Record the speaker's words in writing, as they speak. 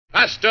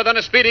Faster than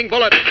a speeding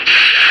bullet.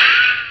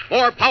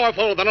 More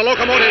powerful than a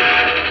locomotive.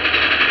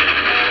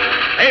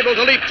 Able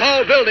to leap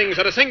tall buildings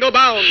at a single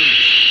bound.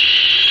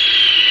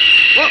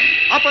 Look,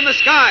 up in the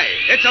sky.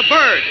 It's a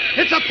bird.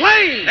 It's a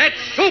plane! It's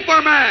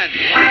Superman!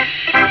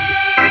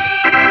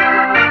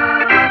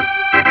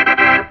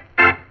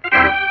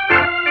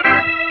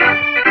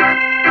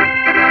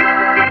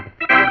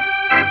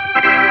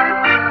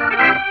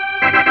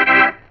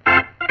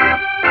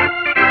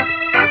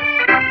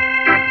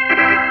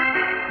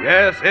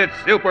 Yes,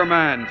 it's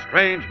Superman,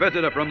 strange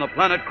visitor from the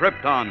planet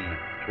Krypton,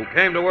 who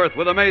came to Earth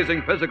with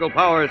amazing physical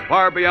powers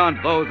far beyond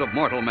those of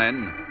mortal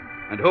men,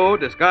 and who,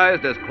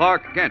 disguised as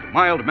Clark Kent,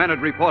 mild-mannered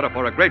reporter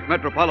for a great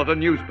metropolitan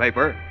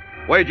newspaper,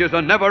 wages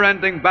a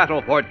never-ending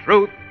battle for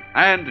truth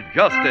and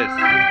justice.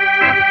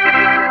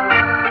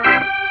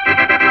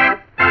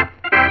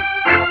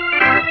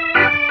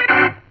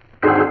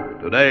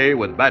 Today,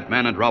 with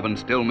Batman and Robin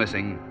still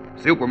missing,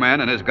 Superman,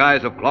 in his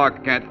guise of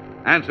Clark Kent,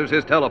 answers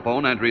his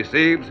telephone and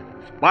receives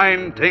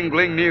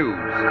spine-tingling news.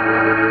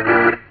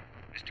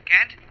 Mr.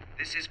 Kent,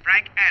 this is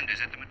Frank Anders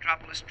at the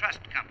Metropolis Trust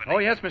Company. Oh,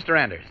 yes, Mr.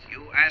 Anders.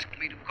 You asked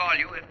me to call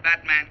you if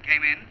Batman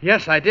came in.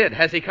 Yes, I did.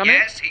 Has he come in?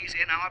 Yes, he's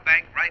in our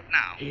bank right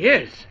now. He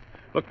is.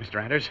 Look, Mr.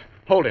 Anders,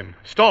 hold him.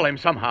 Stall him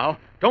somehow.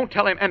 Don't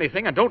tell him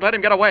anything and don't let him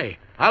get away.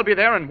 I'll be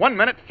there in 1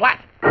 minute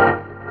flat.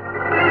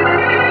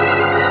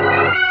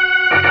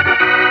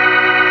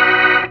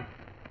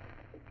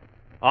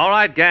 All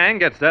right, gang,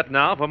 get set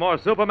now for more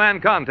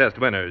Superman contest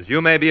winners. You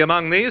may be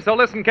among these, so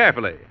listen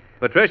carefully.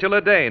 Patricia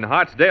Ledane,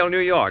 Hartsdale, New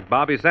York.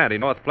 Bobby Sandy,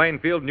 North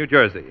Plainfield, New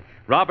Jersey.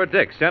 Robert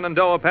Dix,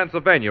 Shenandoah,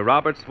 Pennsylvania.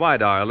 Robert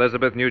Swidar,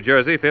 Elizabeth, New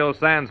Jersey. Phil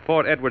Sands,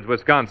 Port Edwards,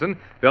 Wisconsin.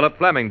 Philip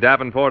Fleming,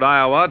 Davenport,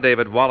 Iowa.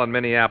 David Wallen,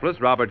 Minneapolis.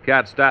 Robert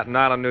Katz, Staten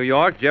Island, New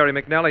York. Jerry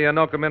McNally,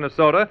 Anoka,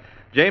 Minnesota.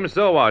 James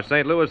Sowash,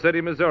 St. Louis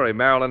City, Missouri.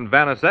 Marilyn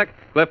Vanasek,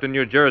 Clifton,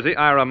 New Jersey.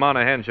 Ira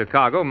Monahan,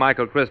 Chicago.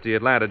 Michael Christie,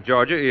 Atlanta,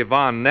 Georgia.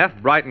 Yvonne Neff,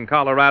 Brighton,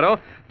 Colorado.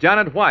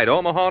 Janet White,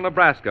 Omaha,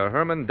 Nebraska.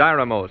 Herman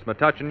Dyramos,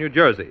 Metuchen, New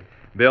Jersey.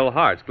 Bill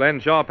Hartz,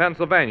 Glenshaw,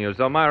 Pennsylvania.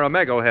 Zelmira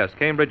Megohest,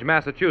 Cambridge,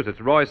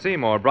 Massachusetts. Roy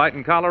Seymour,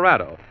 Brighton,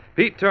 Colorado.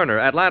 Pete Turner,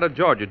 Atlanta,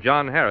 Georgia.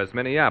 John Harris,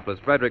 Minneapolis.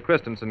 Frederick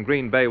Christensen,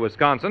 Green Bay,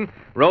 Wisconsin.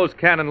 Rose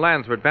Cannon,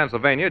 Lansford,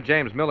 Pennsylvania.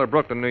 James Miller,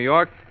 Brooklyn, New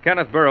York.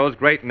 Kenneth Burrows,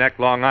 Great Neck,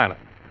 Long Island.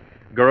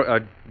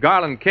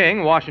 Garland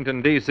King,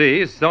 Washington,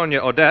 D.C. Sonia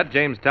Odette,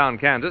 Jamestown,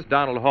 Kansas.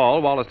 Donald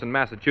Hall, Wollaston,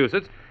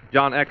 Massachusetts.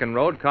 John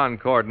Eckenrode,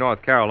 Concord,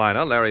 North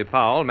Carolina. Larry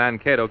Powell,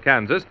 Mankato,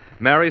 Kansas.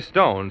 Mary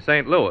Stone,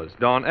 St. Louis.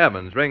 Dawn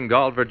Evans,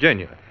 Ringgold,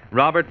 Virginia.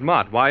 Robert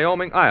Mott,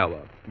 Wyoming,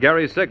 Iowa.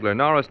 Gary Sigler,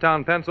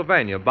 Norristown,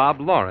 Pennsylvania. Bob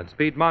Lawrence,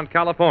 Piedmont,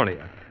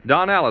 California.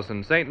 Don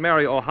Allison, St.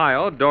 Mary,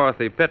 Ohio.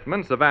 Dorothy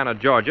Pittman, Savannah,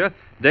 Georgia.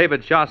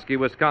 David Shosky,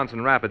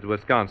 Wisconsin Rapids,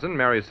 Wisconsin.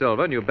 Mary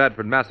Silva, New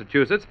Bedford,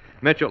 Massachusetts.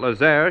 Mitchell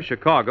Lazaire,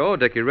 Chicago.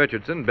 Dickie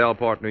Richardson,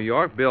 Bellport, New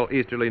York. Bill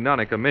Easterly,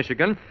 Nunica,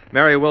 Michigan.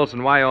 Mary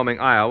Wilson, Wyoming,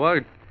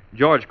 Iowa.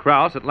 George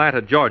Krause,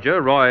 Atlanta, Georgia.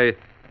 Roy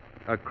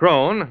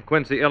Crone,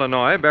 Quincy,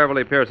 Illinois.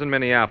 Beverly Pearson,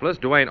 Minneapolis.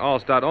 Dwayne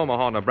Allstott,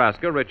 Omaha,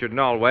 Nebraska. Richard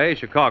Nolway,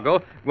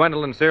 Chicago.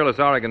 Gwendolyn Searles,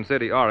 Oregon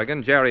City,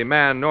 Oregon. Jerry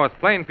Mann, North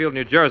Plainfield,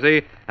 New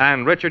Jersey.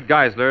 And Richard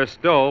Geisler,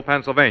 Stowe,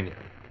 Pennsylvania.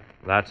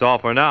 That's all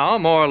for now.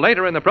 More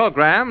later in the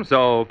program,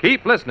 so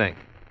keep listening.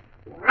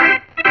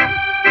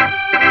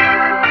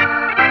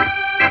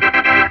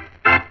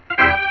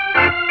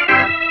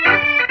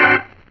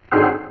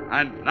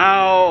 And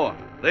now,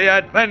 the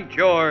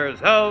adventures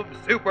of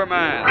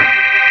Superman.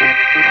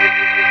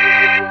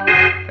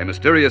 A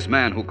mysterious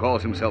man who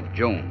calls himself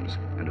Jones,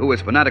 and who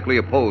is fanatically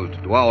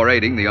opposed to our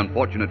aiding the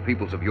unfortunate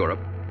peoples of Europe,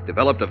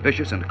 developed a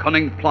vicious and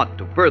cunning plot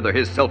to further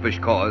his selfish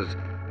cause,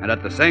 and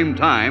at the same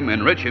time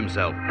enrich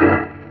himself.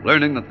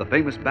 Learning that the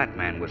famous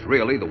Batman was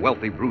really the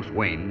wealthy Bruce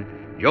Wayne,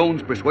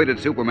 Jones persuaded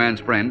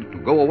Superman's friend to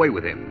go away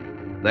with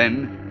him.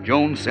 Then,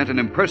 Jones sent an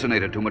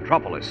impersonator to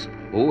Metropolis,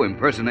 who,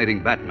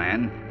 impersonating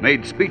Batman,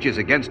 made speeches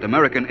against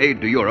American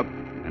aid to Europe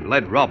and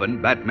led Robin,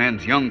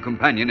 Batman's young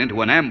companion,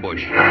 into an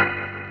ambush.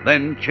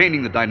 Then,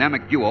 chaining the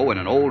dynamic duo in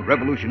an old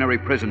revolutionary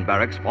prison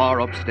barracks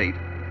far upstate,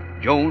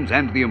 Jones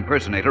and the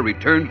impersonator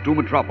returned to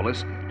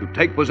Metropolis to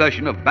take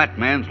possession of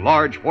Batman's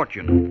large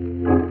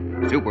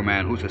fortune.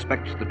 Superman, who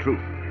suspects the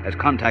truth, has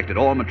contacted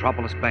all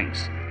Metropolis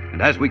banks,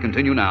 and as we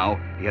continue now,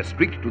 he has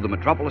streaked to the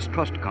Metropolis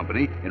Trust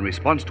Company in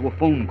response to a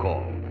phone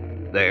call.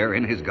 There,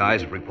 in his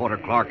guise of reporter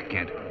Clark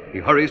Kent, he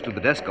hurries to the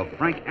desk of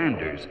Frank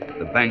Anders,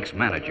 the bank's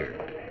manager.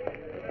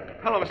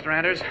 Hello, Mr.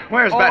 Anders.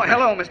 Where's Batman?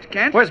 Hello, Mr.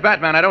 Kent. Where's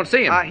Batman? I don't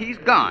see him. He's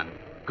gone.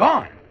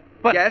 Gone?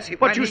 But Yes,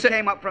 but when you he said...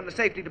 came up from the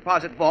safety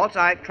deposit vaults,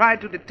 I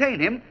tried to detain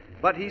him,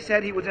 but he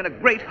said he was in a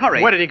great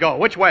hurry. Where did he go?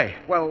 Which way?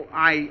 Well,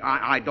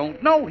 I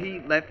don't know.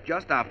 He left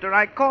just after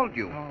I called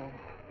you. Oh.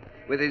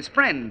 With his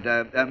friend,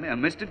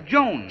 Mr.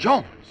 Jones.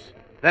 Jones?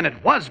 Then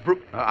it was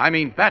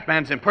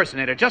Batman's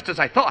impersonator, just as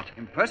I thought.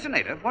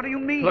 Impersonator? What do you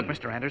mean? Look,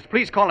 Mr. Anders,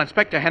 please call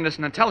Inspector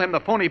Henderson and tell him the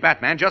phony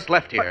Batman just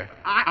left here.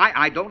 But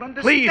I don't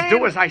understand. Please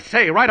do as I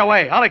say right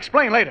away. I'll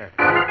explain later.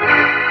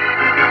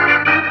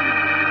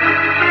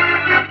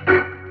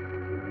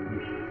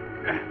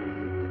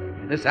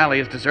 This alley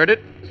is deserted,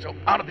 so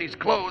out of these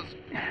clothes,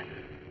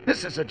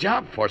 This is a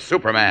job for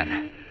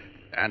Superman.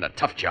 And a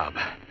tough job.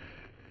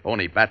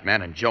 Only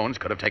Batman and Jones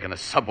could have taken a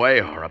subway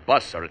or a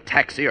bus or a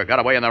taxi or got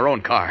away in their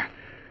own car.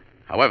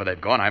 However they've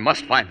gone, I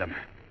must find them.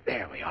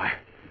 There we are.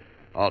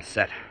 All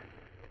set.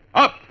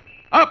 Up,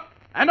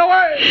 and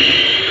away!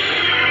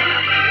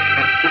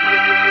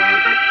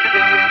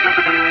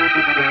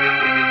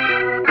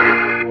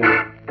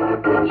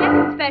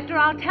 Yes, Inspector,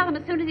 I'll tell him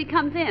as soon as he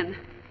comes in.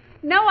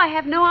 No, I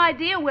have no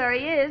idea where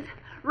he is.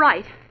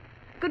 Right.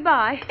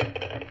 Goodbye.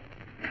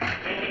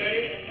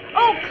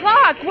 Oh,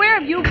 Clark, where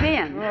have you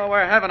been? Oh,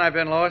 where haven't I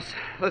been, Lois?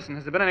 Listen,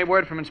 has there been any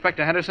word from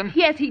Inspector Henderson?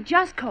 Yes, he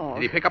just called.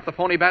 Did he pick up the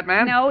phony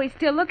Batman? No, he's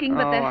still looking,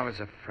 but I was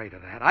afraid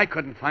of that. I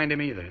couldn't find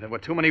him either. There were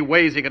too many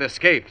ways he could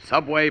escape.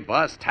 Subway,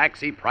 bus,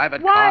 taxi,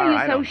 private Why car. are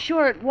you so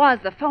sure it was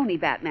the phony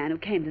Batman who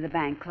came to the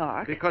bank,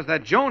 Clark? Because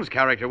that Jones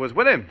character was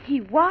with him.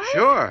 He was?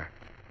 Sure.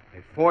 They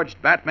forged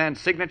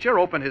Batman's signature,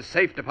 opened his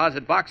safe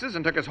deposit boxes,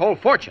 and took his whole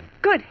fortune.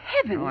 Good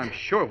heavens. Oh, I'm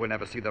sure we'll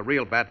never see the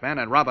real Batman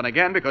and Robin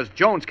again because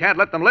Jones can't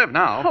let them live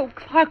now. Oh,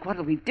 Clark,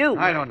 what'll we do?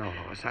 I don't know,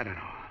 Lois. I don't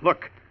know.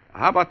 Look,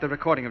 how about the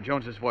recording of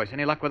Jones's voice?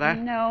 Any luck with that?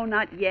 No,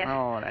 not yet.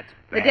 Oh, that's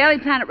bad. The Daily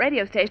Planet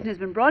radio station has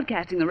been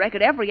broadcasting the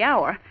record every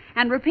hour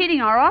and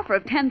repeating our offer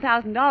of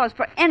 $10,000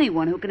 for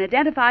anyone who can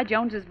identify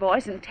Jones's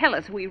voice and tell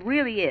us who he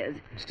really is.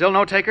 Still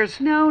no takers?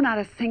 No, not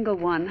a single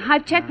one.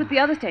 I've checked with the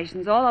other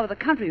stations all over the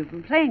country who've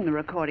been playing the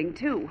recording,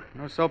 too.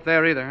 No soap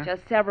there either, huh?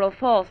 Just several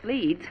false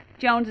leads.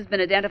 Jones has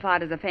been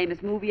identified as a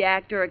famous movie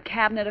actor, a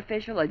cabinet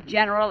official, a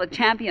general, a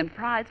champion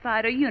prize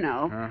fighter, you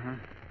know. Uh-huh.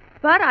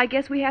 But I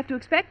guess we have to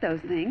expect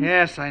those things.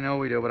 Yes, I know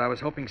we do, but I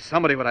was hoping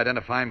somebody would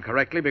identify him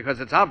correctly because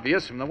it's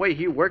obvious from the way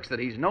he works that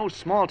he's no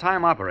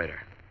small-time operator.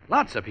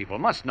 Lots of people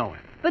must know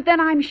him. But then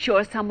I'm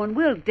sure someone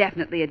will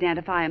definitely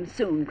identify him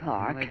soon,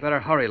 Clark. Well, they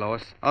better hurry,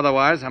 Lois.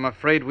 Otherwise, I'm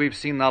afraid we've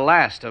seen the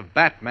last of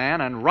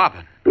Batman and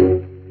Robin.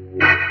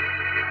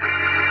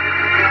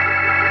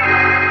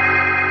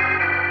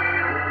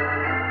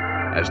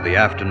 As the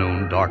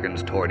afternoon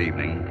darkens toward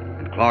evening,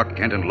 Clark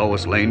Kent and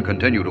Lois Lane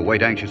continue to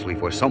wait anxiously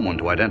for someone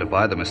to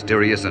identify the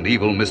mysterious and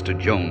evil Mr.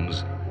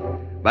 Jones.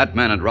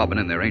 Batman and Robin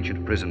in their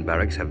ancient prison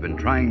barracks have been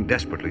trying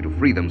desperately to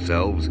free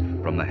themselves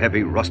from the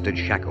heavy, rusted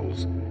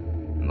shackles.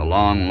 In the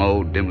long,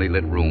 low, dimly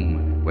lit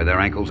room, where their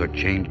ankles are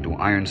chained to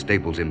iron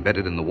staples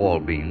embedded in the wall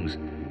beams,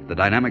 the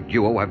dynamic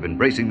duo have been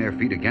bracing their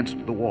feet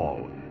against the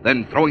wall,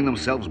 then throwing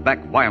themselves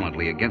back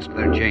violently against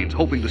their chains,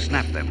 hoping to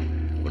snap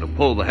them or to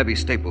pull the heavy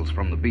staples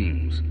from the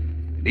beams.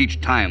 And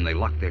each time they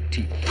lock their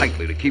teeth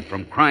tightly to keep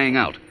from crying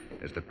out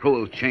as the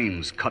cruel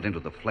chains cut into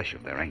the flesh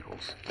of their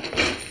ankles.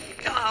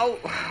 Oh,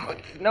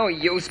 it's no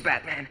use,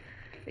 Batman.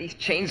 These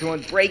chains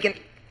won't break and...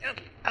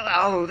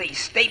 Oh, these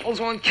staples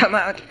won't come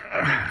out.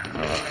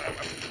 I'm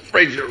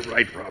afraid you're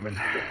right, Robin.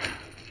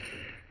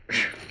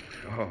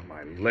 Oh,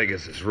 my leg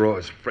is as raw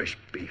as fresh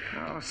beef.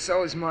 Oh,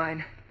 so is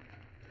mine.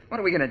 What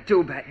are we going to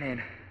do,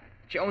 Batman?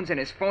 Jones and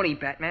his phony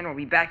Batman will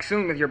be back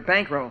soon with your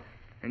bankroll.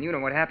 And you know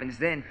what happens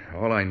then.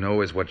 All I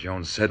know is what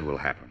Jones said will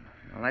happen.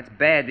 Well, that's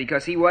bad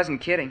because he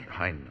wasn't kidding.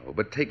 I know,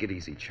 but take it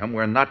easy, chum.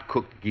 We're not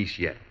cooked geese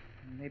yet.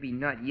 Maybe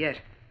not yet.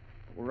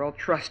 But we're all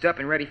trussed up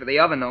and ready for the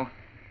oven, though.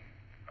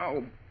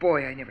 Oh,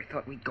 boy, I never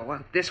thought we'd go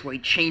out this way,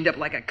 chained up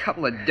like a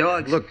couple of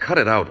dogs. Look, cut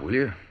it out, will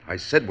you? I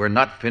said we're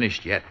not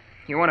finished yet.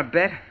 You want to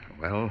bet?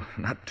 Well,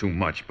 not too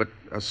much, but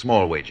a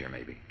small wager,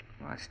 maybe.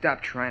 Well,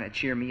 stop trying to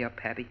cheer me up,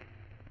 Pappy.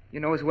 You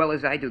know as well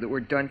as I do that we're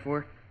done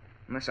for.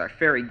 Unless our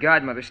fairy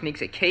godmother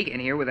sneaks a cake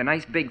in here with a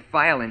nice big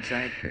file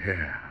inside.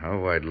 Yeah,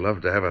 oh, I'd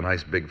love to have a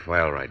nice big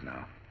file right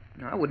now.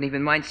 No, I wouldn't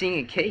even mind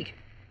seeing a cake.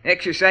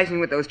 Exercising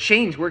with those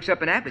chains works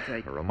up an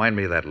appetite. Remind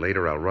me of that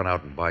later. I'll run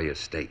out and buy you a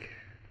steak.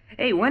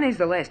 Hey, when is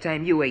the last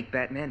time you ate,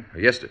 Batman?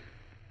 Yesterday.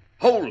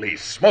 Holy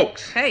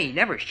smokes! Hey,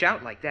 never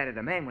shout like that at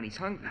a man when he's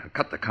hungry.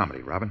 Cut the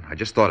comedy, Robin. I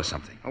just thought of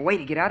something. A way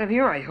to get out of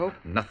here, I hope.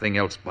 Nothing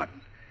else but.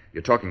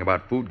 You're talking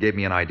about food gave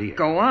me an idea.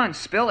 Go on,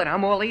 spill it.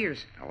 I'm all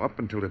ears. Now, up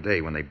until today,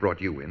 when they brought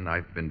you in,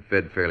 I've been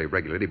fed fairly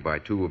regularly by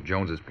two of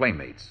Jones's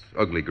playmates,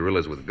 ugly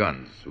gorillas with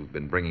guns, who've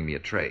been bringing me a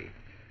tray.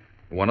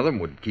 One of them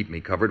would keep me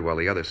covered while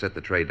the other set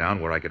the tray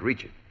down where I could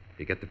reach it.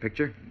 You get the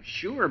picture?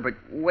 Sure, but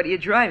what are you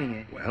driving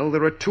at? Well,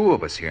 there are two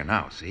of us here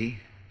now, see?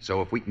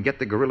 So if we can get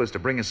the gorillas to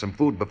bring us some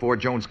food before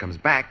Jones comes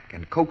back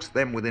and coax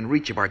them within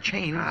reach of our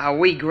chains...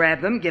 we grab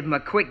them, give them a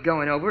quick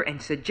going over,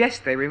 and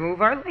suggest they remove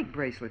our leg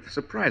bracelets.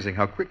 Surprising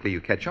how quickly you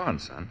catch on,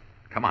 son.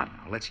 Come on,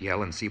 now, let's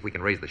yell and see if we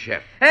can raise the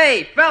chef.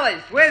 Hey,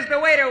 fellas, where's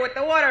the waiter with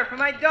the water for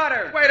my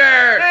daughter?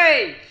 Waiter!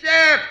 Hey!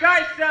 Chef!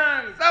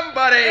 Garçon!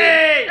 Somebody!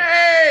 Hey!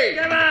 Hey!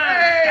 Come on!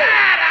 Hey!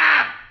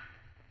 Shut up!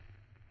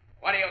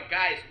 What do you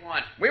guys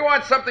want? We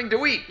want something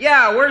to eat.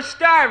 Yeah, we're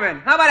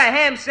starving. How about a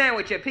ham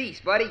sandwich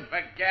apiece, buddy?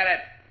 Forget it.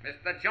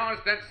 Mr. Jones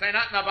didn't say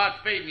nothing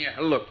about feeding you.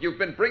 Look, you've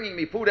been bringing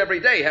me food every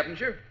day, haven't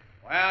you?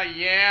 Well,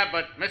 yeah,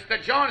 but Mr.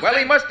 Jones... Well,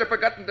 said... he must have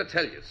forgotten to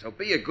tell you, so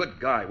be a good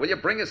guy. Will you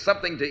bring us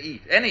something to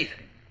eat?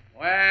 Anything.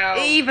 Well...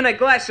 Even a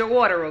glass of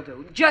water will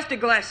do. Just a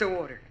glass of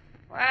water.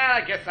 Well,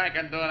 I guess I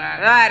can do that.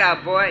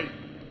 Right, boy.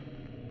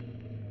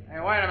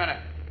 Hey, wait a minute.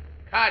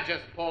 Car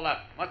just pulled up.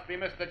 Must be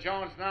Mr.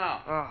 Jones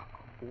now. Oh,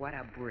 what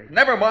a break.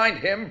 Never mind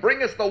him.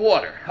 Bring us the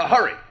water.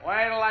 Hurry.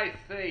 Wait till I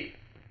see.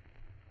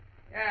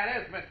 Yeah,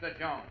 it is Mr.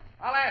 Jones.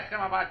 I'll ask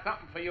him about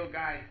something for you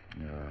guys.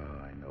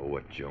 Oh, I know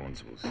what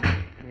Jones will say.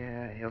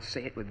 Yeah, he'll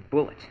say it with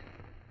bullet.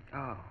 Oh,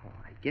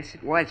 I guess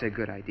it was a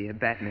good idea,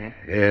 Batman.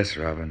 Yes,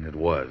 Robin, it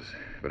was.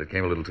 But it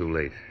came a little too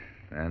late.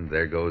 And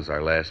there goes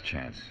our last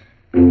chance.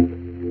 Their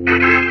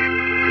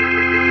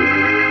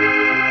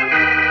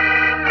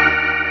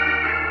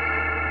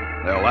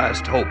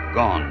last hope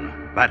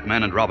gone.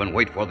 Batman and Robin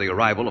wait for the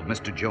arrival of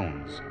Mr.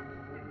 Jones.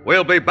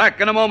 We'll be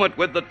back in a moment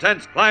with the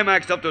tense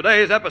climax of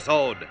today's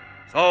episode.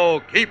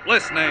 So keep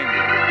listening.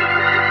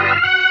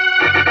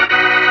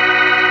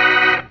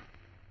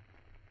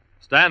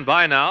 Stand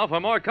by now for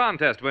more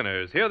contest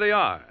winners. Here they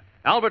are.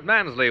 Albert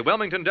Mansley,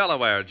 Wilmington,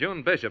 Delaware.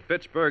 June Bishop,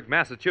 Fitchburg,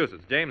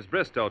 Massachusetts. James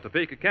Bristow,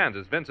 Topeka,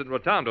 Kansas. Vincent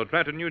Rotondo,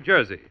 Trenton, New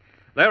Jersey.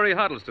 Larry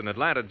Huddleston,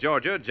 Atlanta,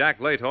 Georgia. Jack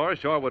Lator,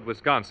 Shorewood,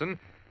 Wisconsin.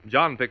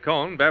 John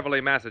Picone,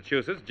 Beverly,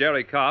 Massachusetts.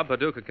 Jerry Cobb,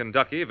 Paducah,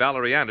 Kentucky.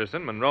 Valerie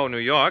Anderson, Monroe, New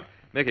York.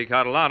 Mickey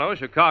Catalano,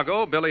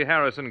 Chicago. Billy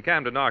Harrison,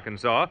 Camden,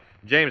 Arkansas.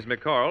 James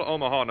McCorrell,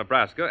 Omaha,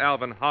 Nebraska.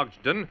 Alvin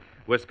Hodgson,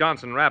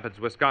 Wisconsin Rapids,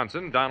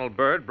 Wisconsin. Donald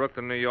Bird,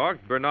 Brooklyn, New York.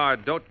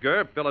 Bernard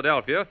Dotger,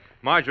 Philadelphia.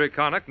 Marjorie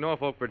Connick,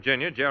 Norfolk,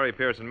 Virginia. Jerry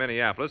Pearson,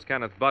 Minneapolis.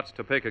 Kenneth Butts,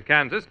 Topeka,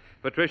 Kansas.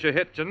 Patricia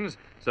Hitchens,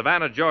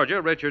 Savannah,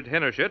 Georgia. Richard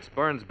Hinnershitz,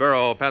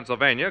 Burnsboro,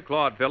 Pennsylvania.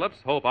 Claude Phillips,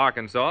 Hope,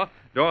 Arkansas.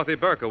 Dorothy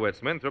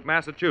Berkowitz, Winthrop,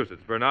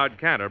 Massachusetts. Bernard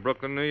Cantor,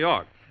 Brooklyn, New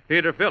York.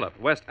 Peter Phillip,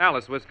 West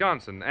Allis,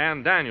 Wisconsin.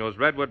 Ann Daniels,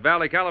 Redwood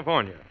Valley,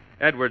 California.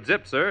 Edward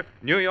Zipser,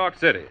 New York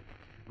City.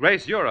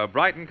 Grace Ura,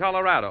 Brighton,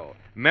 Colorado.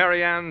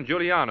 Marianne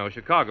Giuliano,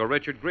 Chicago.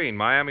 Richard Green,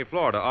 Miami,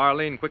 Florida.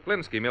 Arlene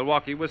Quicklinski,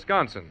 Milwaukee,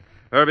 Wisconsin.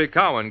 Herbie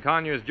Cowan,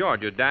 Conyers,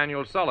 Georgia.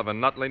 Daniel Sullivan,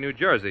 Nutley, New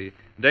Jersey.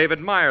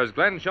 David Myers,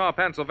 Glenshaw,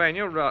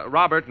 Pennsylvania.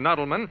 Robert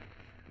Nuttleman,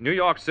 New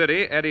York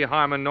City. Eddie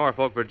Harmon,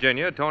 Norfolk,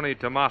 Virginia. Tony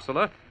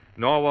Tomasula,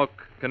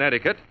 Norwalk,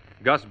 Connecticut.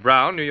 Gus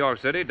Brown, New York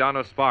City.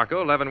 Donna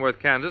Sparko, Leavenworth,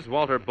 Kansas.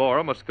 Walter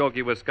Bora,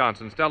 Muskogee,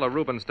 Wisconsin. Stella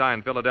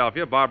Rubenstein,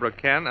 Philadelphia. Barbara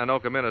Ken,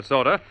 Anoka,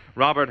 Minnesota.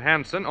 Robert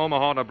Hanson,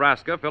 Omaha,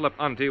 Nebraska. Philip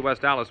Unty,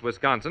 West Allis,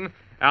 Wisconsin.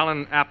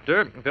 Alan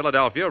Apter,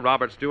 Philadelphia.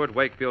 Robert Stewart,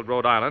 Wakefield,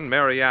 Rhode Island.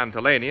 Mary Ann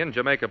Talanian,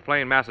 Jamaica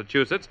Plain,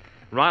 Massachusetts.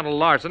 Ronald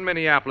Larson,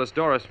 Minneapolis.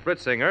 Doris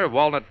Fritzinger,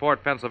 Walnut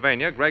Fort,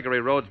 Pennsylvania.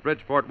 Gregory Rhodes,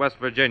 Bridgeport, West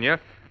Virginia.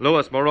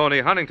 Louis Moroney,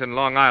 Huntington,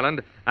 Long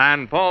Island.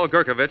 And Paul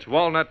Gerkovich,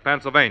 Walnut,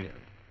 Pennsylvania.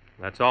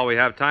 That's all we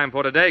have time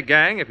for today,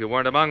 gang. If you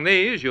weren't among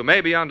these, you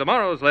may be on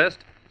tomorrow's list,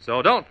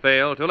 so don't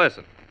fail to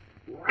listen.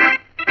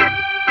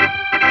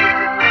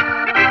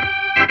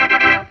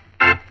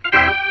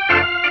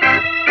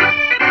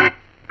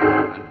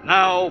 And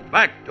now,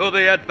 back to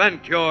the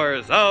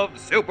adventures of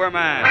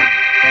Superman.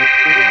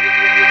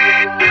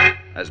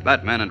 As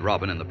Batman and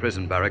Robin in the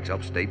prison barracks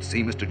upstate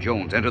see Mr.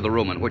 Jones enter the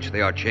room in which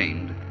they are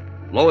chained,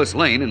 Lois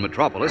Lane in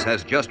Metropolis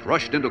has just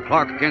rushed into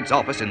Clark Kent's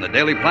office in the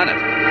Daily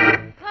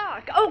Planet.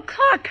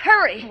 Clark,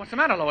 hurry. What's the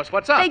matter, Lois?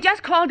 What's up? They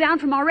just called down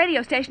from our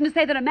radio station to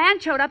say that a man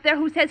showed up there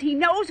who says he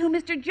knows who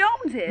Mr.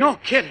 Jones is. No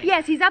kidding.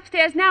 Yes, he's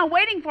upstairs now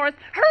waiting for us.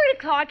 Hurry,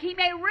 Clark. He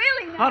may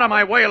really know. Out of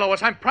my way,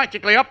 Lois. I'm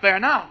practically up there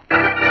now.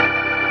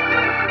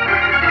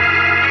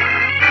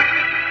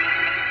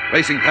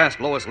 Racing past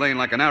Lois Lane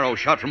like an arrow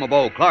shot from a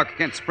bow, Clark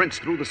Kent sprints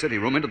through the city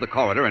room into the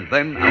corridor and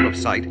then, out of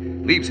sight,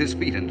 leaves his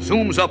feet and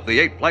zooms up the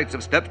 8 flights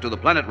of steps to the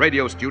Planet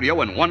Radio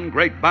studio in one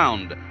great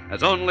bound,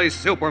 as only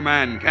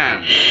Superman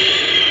can.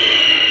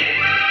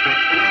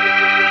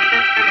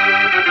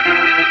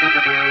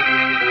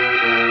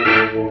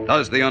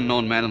 Does the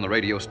unknown man in the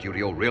radio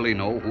studio really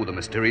know who the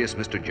mysterious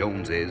Mr.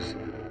 Jones is?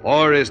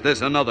 Or is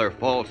this another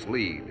false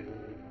lead?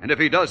 And if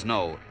he does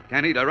know,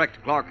 can he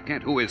direct Clark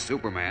Kent, who is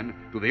Superman,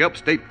 to the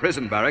upstate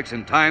prison barracks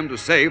in time to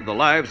save the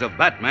lives of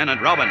Batman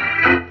and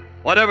Robin?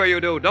 Whatever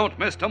you do, don't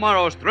miss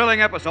tomorrow's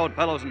thrilling episode,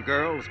 fellows and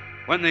girls,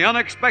 when the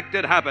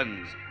unexpected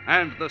happens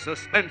and the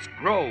suspense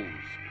grows.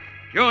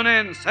 Tune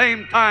in,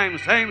 same time,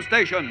 same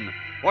station,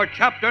 for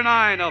Chapter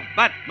 9 of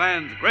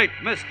Batman's Great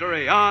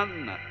Mystery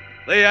on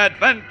The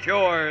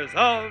Adventures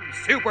of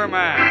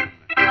Superman.